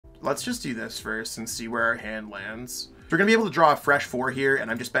let's just do this first and see where our hand lands. We're going to be able to draw a fresh 4 here,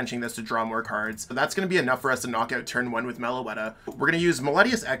 and I'm just benching this to draw more cards. So that's going to be enough for us to knock out turn 1 with Meloetta. We're going to use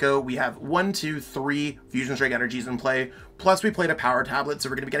Meloetta Echo. We have 1, 2, 3 Fusion Strike energies in play, plus we played a Power Tablet, so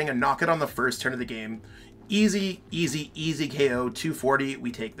we're going to be getting a knockout on the first turn of the game. Easy, easy, easy KO, 240,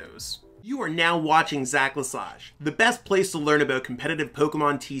 we take those. You are now watching Zach Lesage, the best place to learn about competitive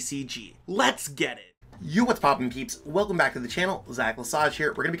Pokemon TCG. Let's get it! Yo, what's poppin' peeps? Welcome back to the channel. Zach Lesage here.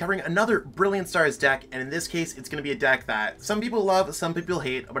 We're going to be covering another Brilliant Stars deck, and in this case, it's going to be a deck that some people love, some people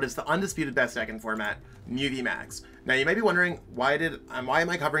hate, but it's the undisputed best deck in format, Mew VMAX. Now, you may be wondering, why am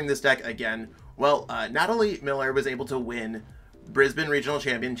I covering this deck again? Well, Natalie Miller was able to win Brisbane Regional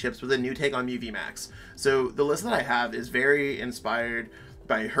Championships with a new take on Mew VMAX. So the list that I have is very inspired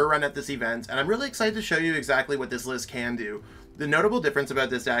by her run at this event, and I'm really excited to show you exactly what this list can do. The notable difference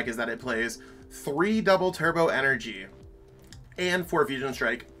about this deck is that it plays 3 double turbo energy and 4 fusion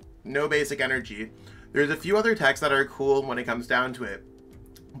strike, no basic energy. There's a few other techs that are cool when it comes down to it,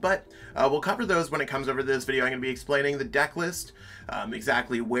 but we'll cover those when it comes over to this video. I'm going to be explaining the deck list,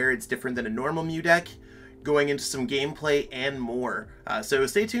 exactly where it's different than a normal Mew deck, going into some gameplay and more. So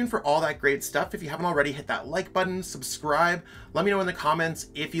stay tuned for all that great stuff. If you haven't already, hit that like button, subscribe, let me know in the comments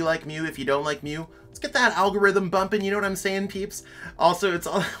if you like Mew, if you don't like Mew. Let's get that algorithm bumping, you know what I'm saying, peeps? Also, it's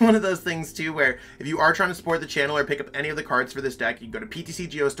one of those things too where if you are trying to support the channel or pick up any of the cards for this deck, you can go to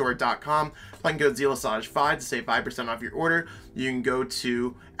PTCGO plug in code ZLesage5 to save 5% off your order. You can go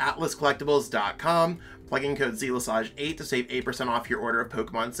to atlascollectibles.com, plug in code ZLesage8 to save 8% off your order of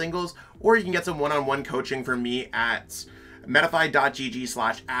Pokemon singles, or you can get some one-on-one coaching from me at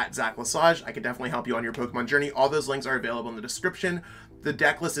metafy.gg/@ZachLesage. I can definitely help you on your Pokemon journey. All those links are available in the description. The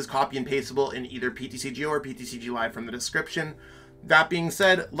deck list is copy and pasteable in either PTCGO or PTCG Live from the description. That being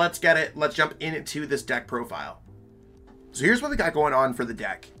said, let's get it. Let's jump into this deck profile. So here's what we got going on for the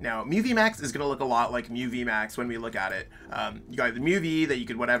deck. Now, Mew VMAX is going to look a lot like Mew VMAX when we look at it. You got the Mew V that you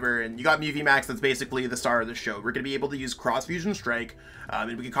could whatever, and you got Mew VMAX that's basically the star of the show. We're going to be able to use Cross Fusion Strike,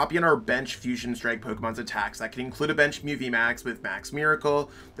 and we can copy in our bench Fusion Strike Pokemon's attacks. That can include a bench Mew VMAX with Max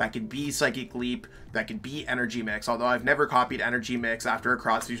Miracle, that could be Psychic Leap, that could be Energy Mix, although I've never copied Energy Mix after a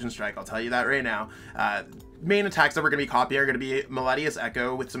Cross Fusion Strike, I'll tell you that right now. Main attacks that we're going to be copying are going to be Meloetta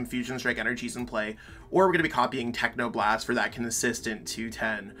Echo with some Fusion Strike energies in play, or we're going to be copying Techno Blast for that consistent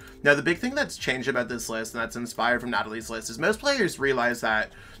 210. Now, the big thing that's changed about this list, and that's inspired from Natalie's list, is most players realize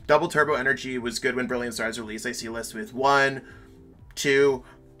that Double Turbo Energy was good when Brilliant Stars released. I see a list with 1, 2...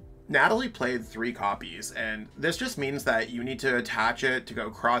 Natalie played 3 copies, and this just means that you need to attach it to go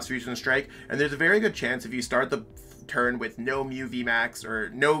Cross Fusion Strike, and there's a very good chance if you start the turn with no Mew VMAX or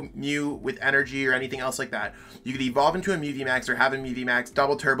no Mew with energy or anything else like that, you could evolve into a Mew VMAX or have a Mew VMAX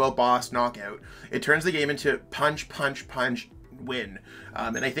double turbo boss knockout. It turns the game into punch, punch, punch, win.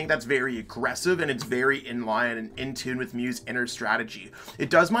 And I think that's very aggressive, and it's very in line and in tune with Mew's inner strategy. It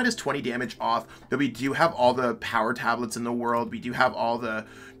does minus 20 damage off, but we do have all the power tablets in the world. We do have all the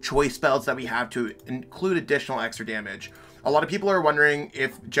choice belts that we have to include additional extra damage. A lot of people are wondering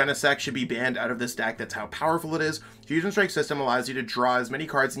if Genesect should be banned out of this deck. That's how powerful it is. Fusion Strike system allows you to draw as many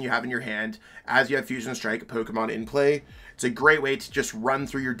cards than you have in your hand as you have Fusion Strike Pokemon in play. It's a great way to just run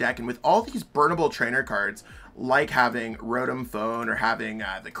through your deck, and with all these burnable trainer cards, like having Rotom Phone or having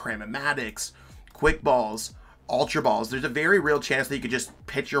the Cram-o-matic, Quick Balls, Ultra Balls, there's a very real chance that you could just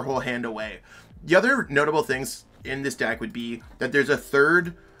pitch your whole hand away. The other notable things in this deck would be that there's a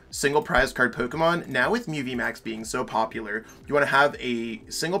third single prize card Pokemon. Now with Mew VMAX being so popular, you want to have a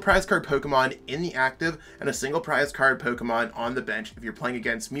single prize card Pokemon in the active and a single prize card Pokemon on the bench if you're playing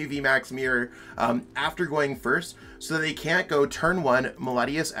against Mew VMAX Mirror after going first, so that they can't go turn 1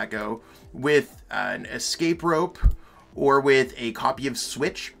 Meloetta Echo with an Escape Rope or with a copy of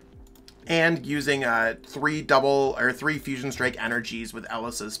Switch, and using 3 Fusion Strike energies with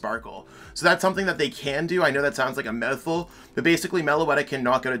Elesa Sparkle. So that's something that they can do. I know that sounds like a mouthful, but basically Meloetta can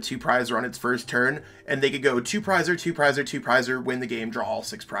knock out a 2 prizer on its first turn, and they could go 2 prizer, 2 prizer, 2 prizer, win the game, draw all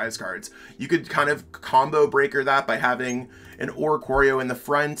 6 prize cards. You could kind of combo breaker that by having an Oricorio in the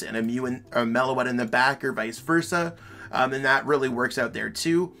front and a Meloetta in the back, or vice versa. And that really works out there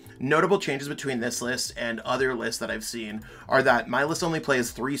too. Notable changes between this list and other lists that I've seen are that my list only plays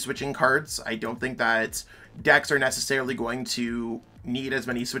 3 switching cards. I don't think that decks are necessarily going to need as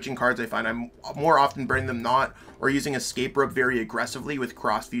many switching cards. I find I'm more often burning them not, or using Escape Rope very aggressively with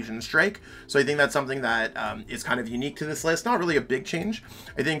Cross Fusion Strike. So I think that's something that is kind of unique to this list. Not really a big change.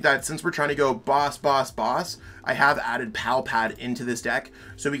 I think that since we're trying to go boss, boss, boss, I have added Pal Pad into this deck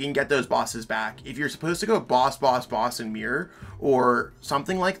so we can get those bosses back. If you're supposed to go boss, boss, boss in Mirror or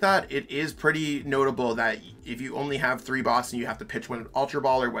something like that, it is pretty notable that if you only have 3 boss and you have to pitch one Ultra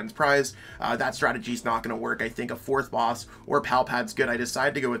Ball or one's prize, that strategy is not going to work. I think a 4th boss or Pal Pad's good. I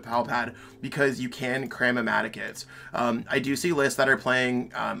decided to go with Pal Pad because you can Cram-o-matic it. I do see lists that are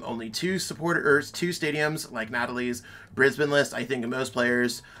playing only 2 supporters, 2 stadiums, like Natalie's Brisbane list. I think most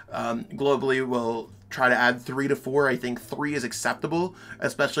players globally will try to add 3 to 4. I think 3 is acceptable,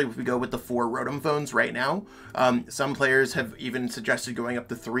 especially if we go with the 4 Rotom phones right now. Some players have even suggested going up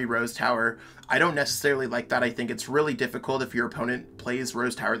to 3 Rose Tower. I don't necessarily like that. I think it's really difficult if your opponent plays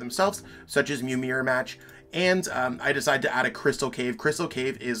Rose Tower themselves, such as Mew Mirror Match. And I decided to add a Crystal Cave. Crystal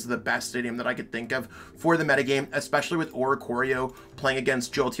Cave is the best stadium that I could think of for the metagame, especially with Oricorio playing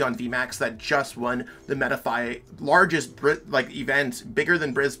against Jolteon VMAX that just won the Metafy largest event, bigger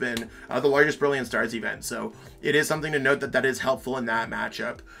than Brisbane, the largest Brilliant Stars event. So it is something to note that is helpful in that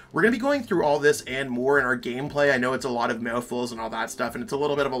matchup. We're going to be going through all this and more in our gameplay. I know it's a lot of mouthfuls and all that stuff, and it's a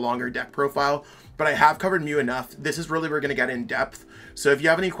little bit of a longer deck profile, but I have covered Mew enough. This is really where we're going to get in depth. So if you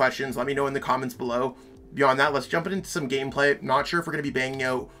have any questions, let me know in the comments below. Beyond that, let's jump into some gameplay. Not sure if we're going to be banging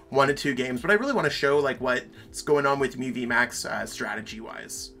out 1 to 2 games, but I really want to show like what's going on with Mew VMAX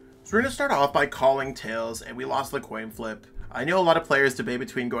strategy-wise. So we're going to start off by calling tails, and we lost the coin flip. I know a lot of players debate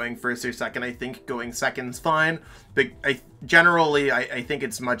between going first or second. I think going second's fine, but generally I think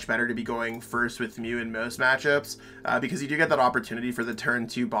it's much better to be going first with Mew in most matchups because you do get that opportunity for the turn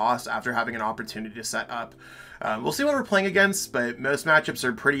 2 boss after having an opportunity to set up. We'll see what we're playing against, but most matchups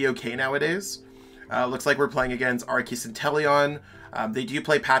are pretty okay nowadays. Looks like we're playing against Arceus and Teleon. They do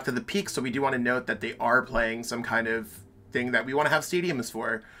play Path to the Peak, so we do want to note that they are playing some kind of thing that we want to have stadiums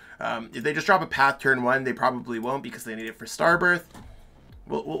for. If they just drop a Path turn 1, they probably won't because they need it for Starbirth.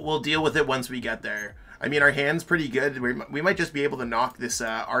 We'll deal with it once we get there. I mean, our hand's pretty good. We might just be able to knock this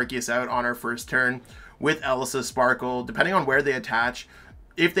Arceus out on our first turn with Elesa Sparkle, depending on where they attach.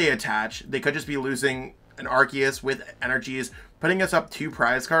 If they attach, they could just be losing an Arceus with energies, putting us up 2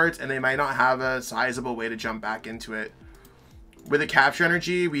 prize cards, and they might not have a sizable way to jump back into it. With a capture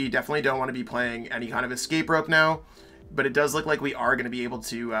energy, we definitely don't want to be playing any kind of escape rope now, but it does look like we are going to be able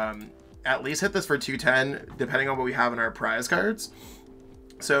to at least hit this for 210, depending on what we have in our prize cards.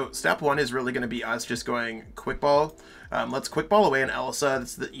 So step 1 is really going to be us just going quick ball. Let's quick ball away an Elesa.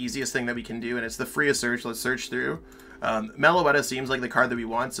 That's the easiest thing that we can do, and it's the freest search. Let's search through. Meloetta seems like the card that we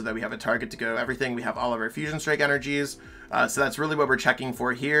want so that we have a target to go everything. We have all of our Fusion Strike energies. So that's really what we're checking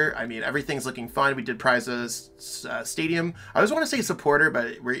for here. I mean, everything's looking fine. We did prize a stadium. I always want to say supporter,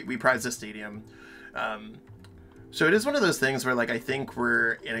 but we prized a stadium. So it is one of those things where, like, I think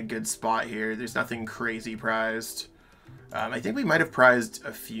we're in a good spot here. There's nothing crazy prized. I think we might have prized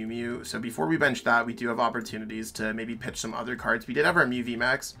a few Mew. So before we bench that, we do have opportunities to maybe pitch some other cards. We did have our Mew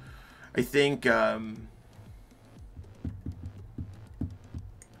VMAX. I think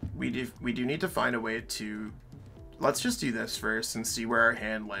we do need to find a way to... Let's just do this first and see where our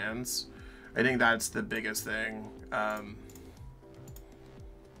hand lands. I think that's the biggest thing.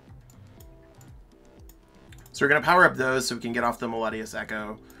 So we're going to power up those so we can get off the Meloetta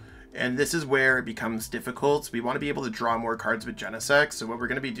Echo. And this is where it becomes difficult. We want to be able to draw more cards with Genesect. So what we're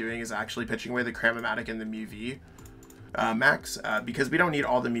going to be doing is actually pitching away the Cram-o-matic and the Mew VMAX, because we don't need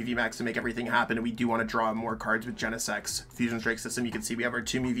all the Mew VMAX to make everything happen, and we do want to draw more cards with Genesect's Fusion Strike system. You can see we have our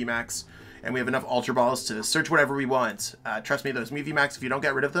 2 Mew VMAX, and we have enough Ultra Balls to search whatever we want. Trust me, those Mew VMAX, if you don't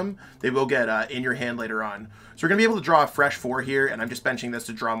get rid of them, they will get in your hand later on. So we're going to be able to draw a fresh 4 here, and I'm just benching this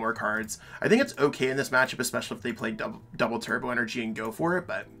to draw more cards. I think it's okay in this matchup, especially if they play double Turbo Energy and go for it,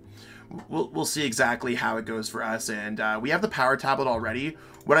 but we'll see exactly how it goes for us. And we have the Power Tablet already.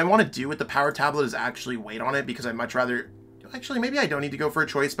 What I want to do with the Power Tablet is actually wait on it, because I'd much rather... Actually, maybe I don't need to go for a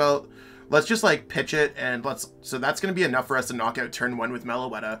Choice Belt. Let's just, like, pitch it, and let's... So that's going to be enough for us to knock out turn 1 with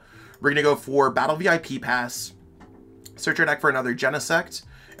Meloetta. We're going to go for Battle VIP Pass, search our deck for another Genesect,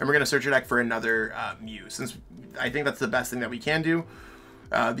 and we're going to search our deck for another Mew, since I think that's the best thing that we can do.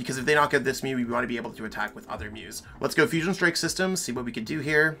 Because if they knock out this Mew, we want to be able to attack with other Mews. Let's go Fusion Strike System, see what we can do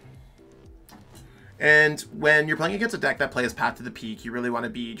here. And when you're playing against a deck that plays Path to the Peak, you really want to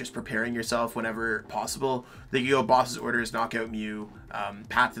be just preparing yourself whenever possible. They can go Boss's Orders, Knockout Mew,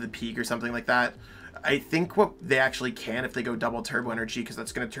 Path to the Peak, or something like that. I think what they actually can, if they go double Turbo Energy, because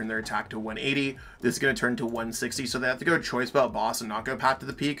that's going to turn their attack to 180. This is going to turn to 160, so they have to go Choice Belt Boss and not go Path to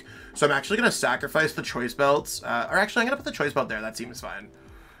the Peak. So I'm actually going to sacrifice the Choice Belts. Or actually, I'm going to put the Choice Belt there. That seems fine.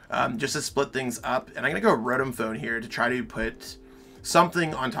 Just to split things up. And I'm going to go Rotom Phone here to try to put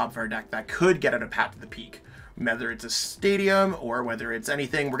something on top of our deck that could get out of Path to the Peak. whether it's a stadium or whether it's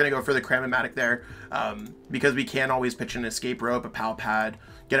anything. We're going to go for the Cram-o-matic there because we can always pitch an escape rope, a Pal Pad,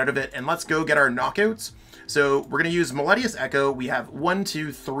 get out of it, and let's go get our knockouts. So we're going to use Meloetta Echo. We have 1,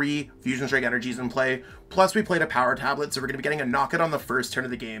 2, 3 Fusion Strike energies in play, plus we played a Power Tablet, so we're going to be getting a knockout on the first turn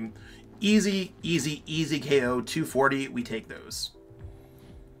of the game. Easy, easy, easy KO, 240, we take those.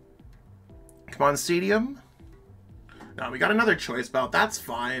 Come on, Stadium. No, we got another Choice Belt, that's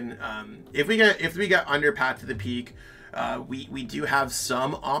fine. If we get under Path to the Peak, we do have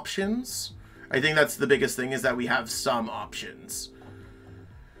some options. I think that's the biggest thing, is that we have some options.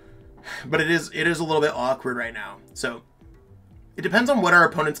 But it is a little bit awkward right now. So it depends on what our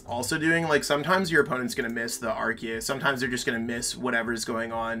opponent's also doing. Like sometimes your opponent's going to miss the Arceus. Sometimes they're just going to miss whatever's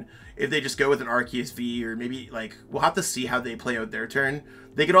going on. If they just go with an Arceus V, or maybe like, we'll have to see how they play out their turn.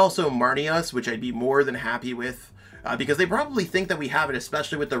 They could also Marnie us, which I'd be more than happy with, because they probably think that we have it,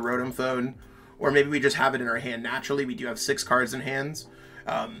 especially with the Rotom Phone, or maybe we just have it in our hand naturally. We do have 6 cards in hands.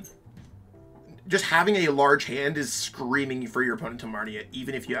 Just having a large hand is screaming for your opponent to Marnie it,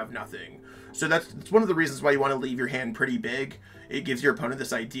 even if you have nothing. So that's one of the reasons why you want to leave your hand pretty big. It gives your opponent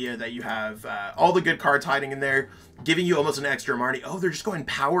this idea that you have all the good cards hiding in there, giving you almost an extra Marnie. Oh, they're just going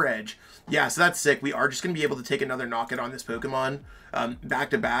Power Edge. Yeah, so that's sick. We are just going to be able to take another knockout on this Pokemon back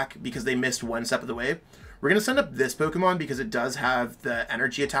to back because they missed one step of the way. We're going to send up this Pokemon because it does have the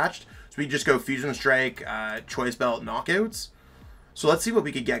energy attached. So we just go Fusion Strike, Choice Belt, knockouts. So let's see what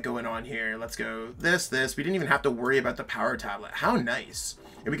we could get going on here. Let's go this. We didn't even have to worry about the Power Tablet. How nice.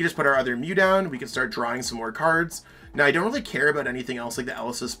 And we can just put our other Mew down. We can start drawing some more cards. Now, I don't really care about anything else like the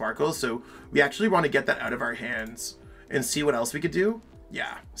Elesa Sparkle, so we actually want to get that out of our hands and see what else we could do.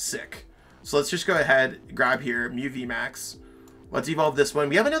 Yeah, sick. So let's just go ahead, grab here, Mew VMAX. Let's evolve this one.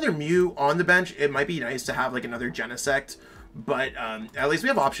 We have another Mew on the bench. It might be nice to have like another Genesect, but at least we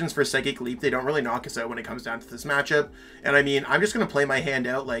have options for Psychic Leap. They don't really knock us out when it comes down to this matchup. And I mean, I'm just going to play my hand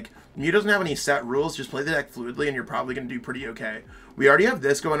out. Like, Mew doesn't have any set rules. Just play the deck fluidly and you're probably going to do pretty okay. We already have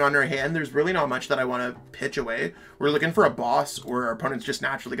this going on in our hand. There's really not much that I want to pitch away. We're looking for a boss, or our opponent's just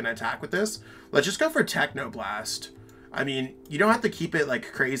naturally going to attack with this. Let's just go for Technoblast. I mean, you don't have to keep it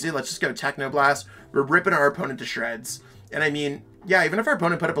like crazy. Let's just go Technoblast. We're ripping our opponent to shreds. And I mean, yeah, even if our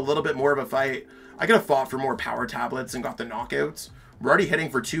opponent put up a little bit more of a fight, I could have fought for more Power Tablets and got the knockouts. We're already hitting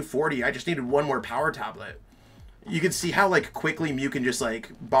for 240. I just needed one more Power Tablet. You can see how like quickly Mew can just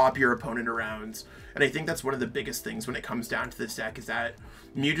like bop your opponent around. And I think that's one of the biggest things when it comes down to this deck, is that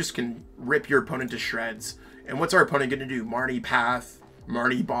Mew just can rip your opponent to shreds. And what's our opponent going to do? Marnie Path,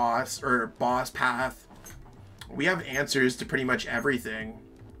 Marnie Boss, or Boss Path. We have answers to pretty much everything.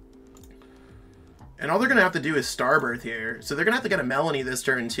 And all they're going to have to do is Starbirth here. So they're going to have to get a Melanie this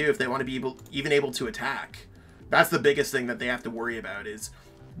turn too if they want to be even able to attack. That's the biggest thing that they have to worry about, is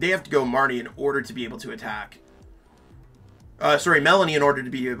they have to go Marnie in order to be able to attack. Sorry, Melanie in order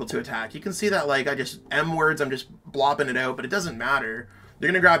to be able to attack. You can see that, like, I just M-words, I'm just blopping it out, but it doesn't matter. They're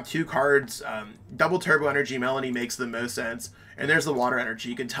going to grab 2 cards. Double Turbo Energy Melanie makes the most sense. And there's the Water Energy.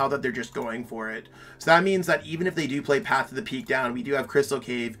 You can tell that they're just going for it. So that means that even if they do play Path to the Peak down, we do have Crystal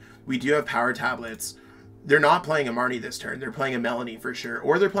Cave, we do have Power Tablets. They're not playing a Marnie this turn. They're playing a Melanie for sure.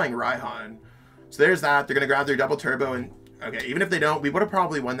 Or they're playing Raihan. So there's that. They're going to grab their Double Turbo. And, okay, even if they don't, we would have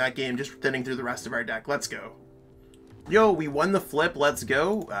probably won that game just thinning through the rest of our deck. Let's go. Yo, we won the flip. Let's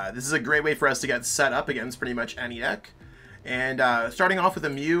go. This is a great way for us to get set up against pretty much any deck. And starting off with a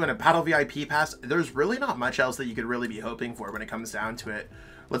Mew and a Battle VIP Pass, there's really not much else that you could really be hoping for when it comes down to it.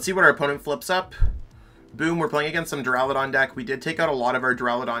 Let's see what our opponent flips up. Boom, we're playing against some Duraludon deck. We did take out a lot of our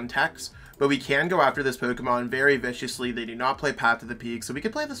Duraludon techs, but we can go after this Pokemon very viciously. They do not play Path to the Peak, so we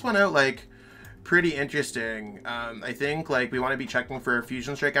could play this one out, like, pretty interesting. I think, like, we want to be checking for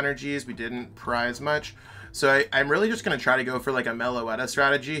Fusion Strike energies. We didn't prize much. So I'm really just going to try to go for like a Meloetta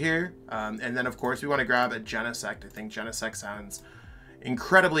strategy here. And then of course we want to grab a Genesect. I think Genesect sounds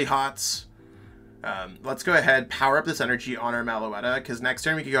incredibly hot. Let's go ahead, power up this energy on our Meloetta, because next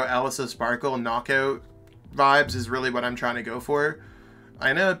turn we could go Elesa Sparkle. Knockout vibes is really what I'm trying to go for.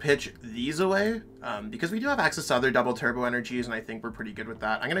 I'm going to pitch these away because we do have access to other Double Turbo energies, and I think we're pretty good with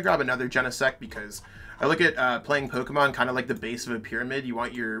that. I'm going to grab another Genesect because I look at playing Pokemon kind of like the base of a pyramid. You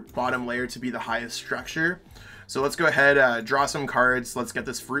want your bottom layer to be the highest structure. So let's go ahead, draw some cards. Let's get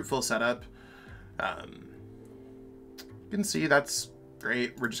this Fruitful set up. You can see that's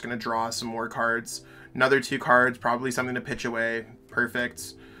great. We're just going to draw some more cards. Another 2 cards, probably something to pitch away.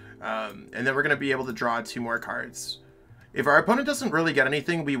 Perfect. And then we're going to be able to draw 2 more cards. If our opponent doesn't really get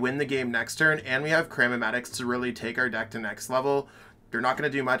anything, we win the game next turn, and we have Cram-o-matic to really take our deck to next level. They're not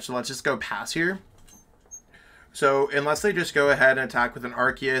going to do much, so let's just go pass here. So unless they just go ahead and attack with an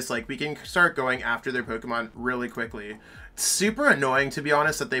Arceus, like, we can start going after their Pokemon really quickly. It's super annoying, to be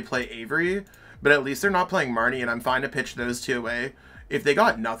honest, that they play Avery, but at least they're not playing Marnie, and I'm fine to pitch those two away. If they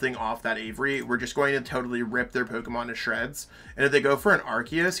got nothing off that Avery, we're just going to totally rip their Pokemon to shreds. And if they go for an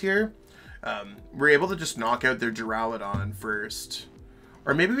Arceus here, we're able to just knock out their Duraludon first.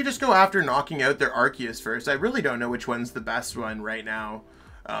 Or maybe we just go after knocking out their Arceus first. I really don't know which one's the best one right now.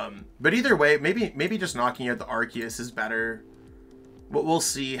 But either way, maybe just knocking out the Arceus is better. But we'll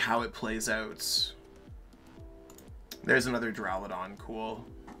see how it plays out. There's another Duraludon. Cool.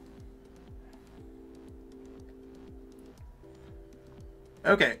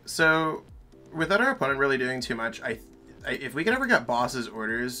 Okay, so without our opponent really doing too much, if we could ever get Boss's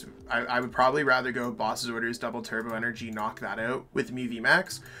Orders, I would probably rather go Boss's Orders, double Turbo Energy, knock that out with Mew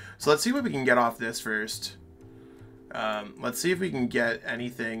VMAX. So let's see what we can get off this first. Let's see if we can get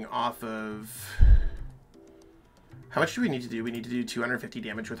anything off of... How much do we need to do? We need to do 250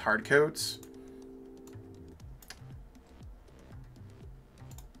 damage with Hard Coats.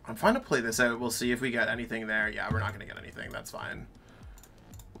 I'm fine to play this out. We'll see if we get anything there. Yeah, we're not going to get anything. That's fine.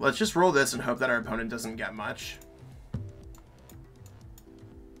 Let's just roll this and hope that our opponent doesn't get much.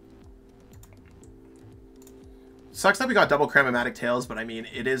 Sucks that we got double Cram-o-matic Tails, but I mean,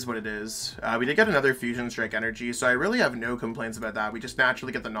 it is what it is. We did get another Fusion Strike Energy, so I really have no complaints about that. We just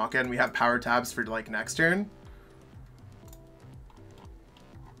naturally get the knockout, and we have Power Tabs for, like, next turn.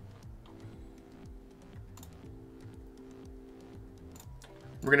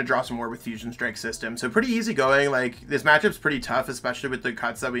 We're going to draw some more with Fusion Strike System. So pretty easy going. Like, this matchup's pretty tough, especially with the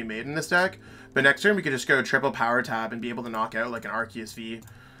cuts that we made in this deck. But next turn, we could just go triple Power Tab and be able to knock out, like, an Arceus V.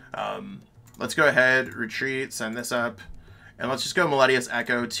 Let's go ahead, retreat, send this up. And let's just go Meloetta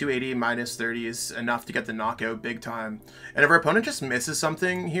Echo. 280 minus 30 is enough to get the knockout big time. And if our opponent just misses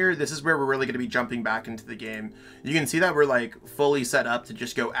something here, this is where we're really going to be jumping back into the game. You can see that we're, like, fully set up to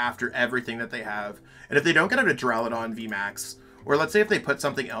just go after everything that they have. And if they don't get out a Duraludon VMAX, or let's say if they put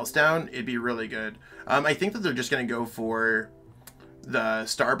something else down, it'd be really good. I think that they're just going to go for the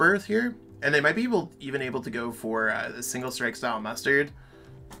Starbirth here. And they might be even able to go for a single strike style Mustard.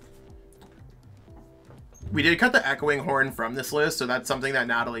 We did cut the Echoing Horn from this list, so that's something that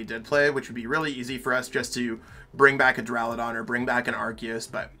Natalie did play, which would be really easy for us just to bring back a Duraludon or bring back an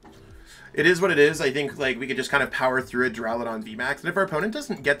Arceus, but it is what it is. I think, like, we could just kind of power through a Duraludon VMAX, and if our opponent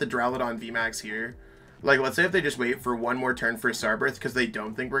doesn't get the Duraludon VMAX here, like, let's say if they just wait for one more turn for Starbirth because they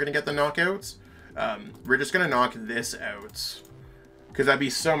don't think we're going to get the knockouts, we're just going to knock this out, because that'd be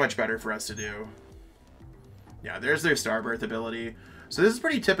so much better for us to do. Yeah, there's their Starbirth ability. So this is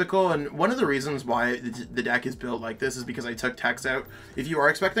pretty typical, and one of the reasons why the deck is built like this is because I took text out. If you are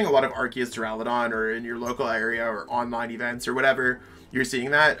expecting a lot of Arceus Duraludon, or in your local area or online events or whatever you're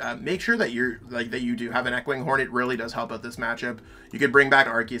seeing that, make sure that you do have an Echoing Horn. It really does help out this matchup. You could bring back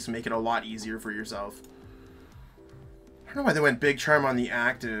Arceus and make it a lot easier for yourself. I don't know why they went Big Charm on the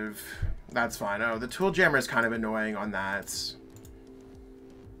active. That's fine. Oh, the Tool Jammer is kind of annoying on that.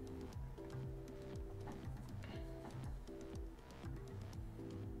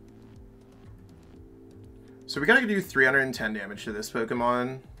 So we gotta do 310 damage to this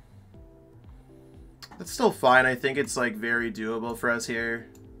Pokemon. That's still fine. I think it's, like, very doable for us here.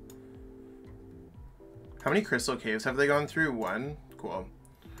 How many Crystal Caves have they gone through? 1? Cool.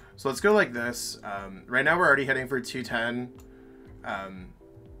 So let's go like this. Right now we're already hitting for 210.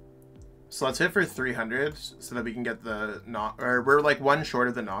 So let's hit for 300 so that we can get the we're like 1 short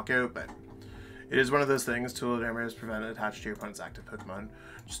of the knockout, but it is one of those things. Tool Jammer is prevented attached to your opponent's active Pokemon.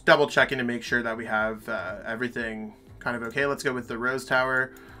 Just double checking to make sure that we have everything kind of okay. Let's go with the Rose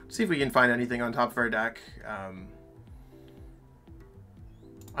Tower. See if we can find anything on top of our deck.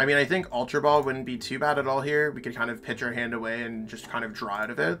 I mean, I think Ultra Ball wouldn't be too bad at all here. We could kind of pitch our hand away and just kind of draw out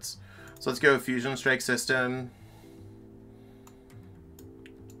of it. So let's go Fusion Strike System.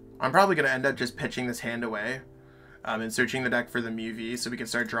 I'm probably going to end up just pitching this hand away and searching the deck for the Mew V so we can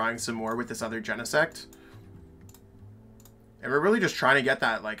start drawing some more with this other Genesect. And we're really just trying to get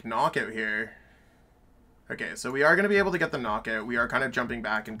that, like, knockout here. Okay, so we are going to be able to get the knockout. We are kind of jumping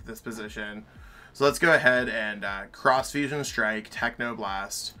back into this position. So let's go ahead and Cross Fusion Strike, Techno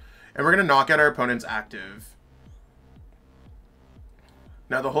Blast, and we're going to knock out our opponent's active.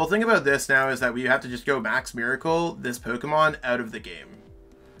 Now, the whole thing about this now is that we have to just go Max Miracle this Pokemon out of the game.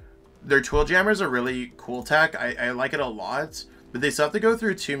 Their Tool Jammer is a really cool tech. I like it a lot, but they still have to go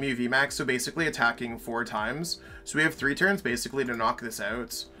through 2 Mew VMAX, so basically attacking 4 times. So we have 3 turns basically to knock this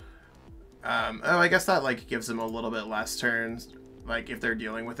out. Oh, I guess that, like, gives them a little bit less turns. Like, if they're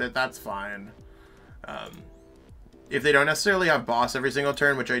dealing with it, that's fine. If they don't necessarily have Boss every single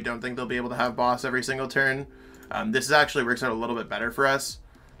turn, which I don't think they'll be able to have Boss every single turn, This actually works out a little bit better for us.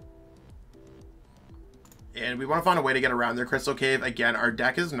 And we want to find a way to get around their Crystal Cave. Again, our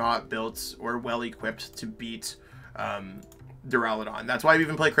deck is not built or well equipped to beat Duraludon. That's why we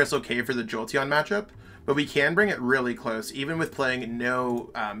even play Crystal Cave for the Jolteon matchup. But we can bring it really close, even with playing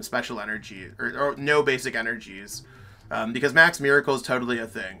no special energy, or no basic energies. Because Max Miracle is totally a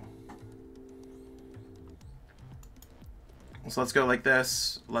thing. So let's go like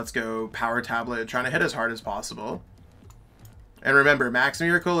this. Let's go Power Tablet, trying to hit as hard as possible. And remember, Max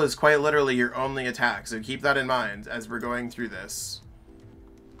Miracle is quite literally your only attack, so keep that in mind as we're going through this.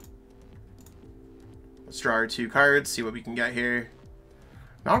 Let's draw our 2 cards, see what we can get here.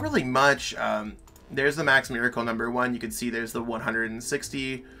 Not really much. There's the Max Miracle number 1. You can see there's the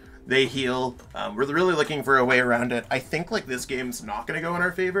 160. They heal. We're really looking for a way around it. I think like this game's not going to go in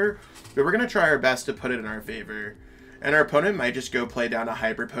our favor, but we're going to try our best to put it in our favor. And our opponent might just go play down a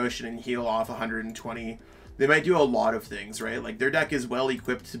Hyper Potion and heal off 120. They might do a lot of things, right? Like, their deck is well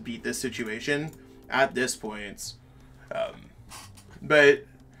equipped to beat this situation at this point. But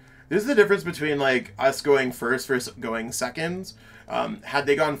this is the difference between, like, us going first versus going second. Had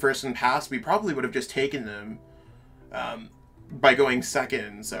they gone first and passed, we probably would have just taken them by going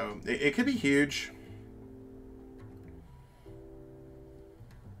second. So it could be huge.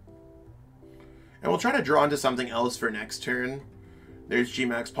 And we'll try to draw into something else for next turn. There's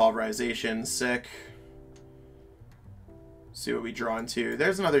Gmax Pulverization, sick. See what we draw into.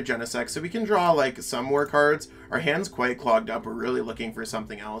 There's another Genesect, so we can draw like some more cards. Our hand's quite clogged up. We're really looking for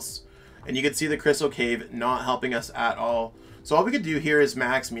something else. And you can see the Crystal Cave not helping us at all. So all we could do here is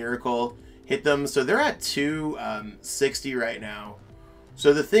Max Miracle, hit them. So they're at 260 right now.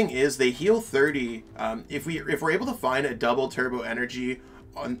 So the thing is, they heal 30. If we're able to find a double turbo energy,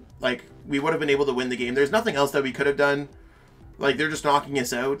 on like we would have been able to win the game. There's nothing else that we could have done. Like, they're just knocking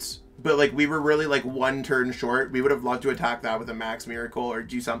us out. But, like, we were really, like, 1 turn short. We would have loved to attack that with a Max Miracle or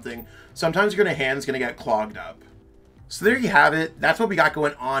do something. Sometimes your hand's going to get clogged up. So there you have it. That's what we got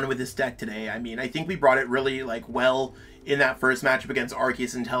going on with this deck today. I mean, I think we brought it really, like, well in that first matchup against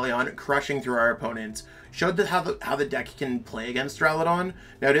Arceus and Teleon, crushing through our opponents. Showed how the deck can play against Duraludon.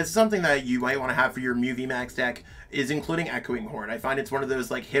 Now, this is something that you might want to have for your Mew VMAX deck, is including Echoing Horn. I find it's one of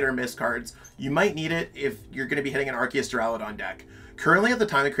those, like, hit or miss cards. You might need it if you're going to be hitting an Arceus Duraludon deck. Currently, at the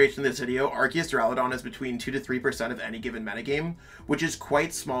time of creation of this video, Arceus Duraludon is between 2 to 3% of any given metagame, which is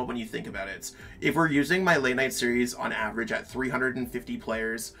quite small when you think about it. If we're using my late night series on average at 350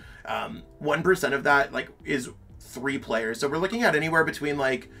 players, 1% of that like is 3 players. So we're looking at anywhere between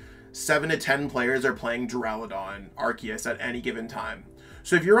like 7 to 10 players are playing Duraludon Arceus at any given time.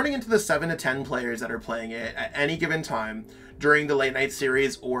 So if you're running into the 7 to 10 players that are playing it at any given time during the late night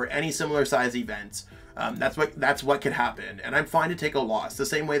series or any similar size event, that's what could happen, and I'm fine to take a loss. The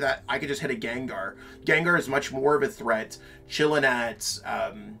same way that I could just hit a Gengar. Gengar is much more of a threat, chilling at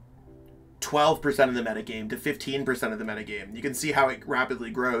 12% of the metagame to 15% of the metagame. You can see how it rapidly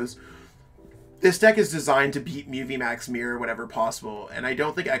grows. This deck is designed to beat Mew VMAX Mirror whenever possible, and I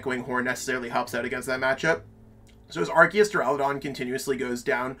don't think Echoing Horn necessarily helps out against that matchup. So as Arceus Duraludon continuously goes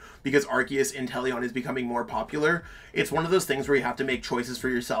down because Arceus Inteleon is becoming more popular, it's one of those things where you have to make choices for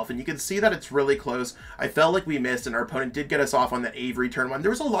yourself, and you can see that it's really close. I felt like we missed, and our opponent did get us off on that Avery turn 1.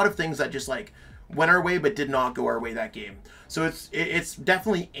 There was a lot of things that just like went our way but did not go our way that game. So it's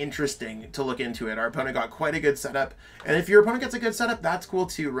definitely interesting to look into it. Our opponent got quite a good setup, and if your opponent gets a good setup, that's cool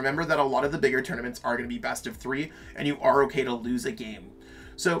too. Remember that a lot of the bigger tournaments are going to be best of 3, and you are okay to lose a game.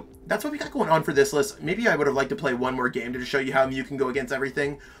 So that's what we got going on for this list. Maybe I would have liked to play one more game to just show you how Mew can go against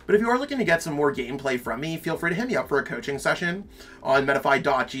everything. But if you are looking to get some more gameplay from me, feel free to hit me up for a coaching session on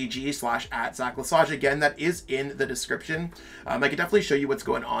metafy.gg/@ZachLesage. Again, that is in the description. I could definitely show you what's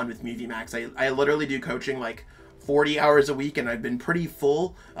going on with Mew VMAX. I literally do coaching like 40 hours a week, and I've been pretty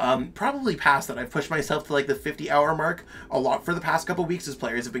full, probably past that. I've pushed myself to like the 50-hour mark a lot for the past couple weeks as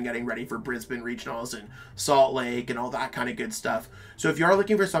players have been getting ready for Brisbane Regionals and Salt Lake and all that kind of good stuff. So if you are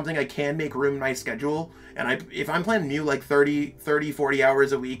looking for something, I can make room in my schedule, and if I'm playing Mew like 30, 40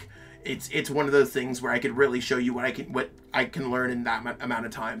 hours a week, it's one of those things where I could really show you what I can learn in that amount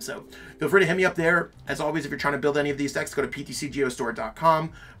of time. So feel free to hit me up there. As always, if you're trying to build any of these decks, go to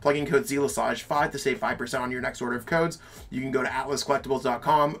PTCGOstore.com, plug in code ZLesage5 to save 5% on your next order of codes. You can go to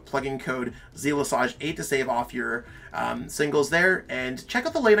AtlasCollectibles.com, plug in code ZLesage8 to save off your singles there, and check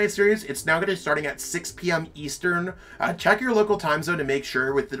out the late night series. It's now going to be starting at 6 p.m. Eastern. Check your local time zone to make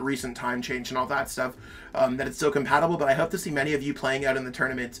sure with the recent time change and all that stuff that it's still compatible, but I hope to see many of you playing out in the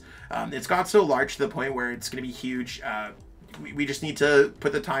tournament. It's got so large to the point where it's going to be huge. We just need to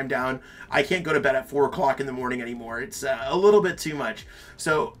put the time down. I can't go to bed at 4 o'clock in the morning anymore. It's a little bit too much.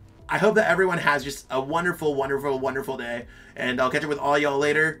 So I hope that everyone has just a wonderful, wonderful, wonderful day, and I'll catch up with all y'all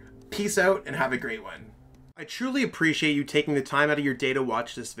later. Peace out, and have a great one. I truly appreciate you taking the time out of your day to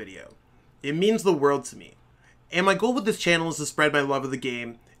watch this video. It means the world to me. And my goal with this channel is to spread my love of the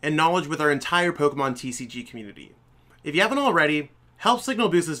game and knowledge with our entire Pokemon TCG community. If you haven't already, help signal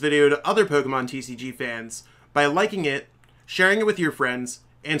boost this video to other Pokemon TCG fans by liking it, sharing it with your friends,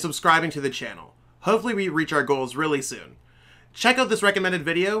 and subscribing to the channel. Hopefully we reach our goals really soon. Check out this recommended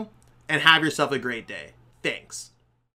video, and have yourself a great day. Thanks.